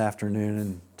mission this afternoon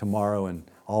and tomorrow and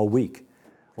all week.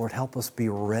 Lord, help us be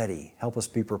ready. Help us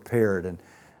be prepared. And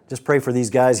just pray for these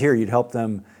guys here. You'd help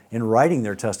them in writing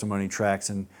their testimony tracts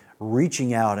and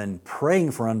reaching out and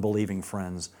praying for unbelieving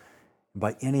friends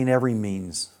by any and every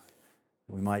means.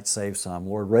 We might save some.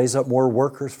 Lord, raise up more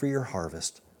workers for your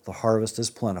harvest. the harvest is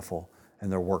plentiful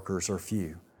and their workers are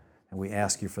few. And we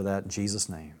ask you for that in Jesus'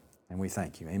 name. And we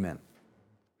thank you. Amen.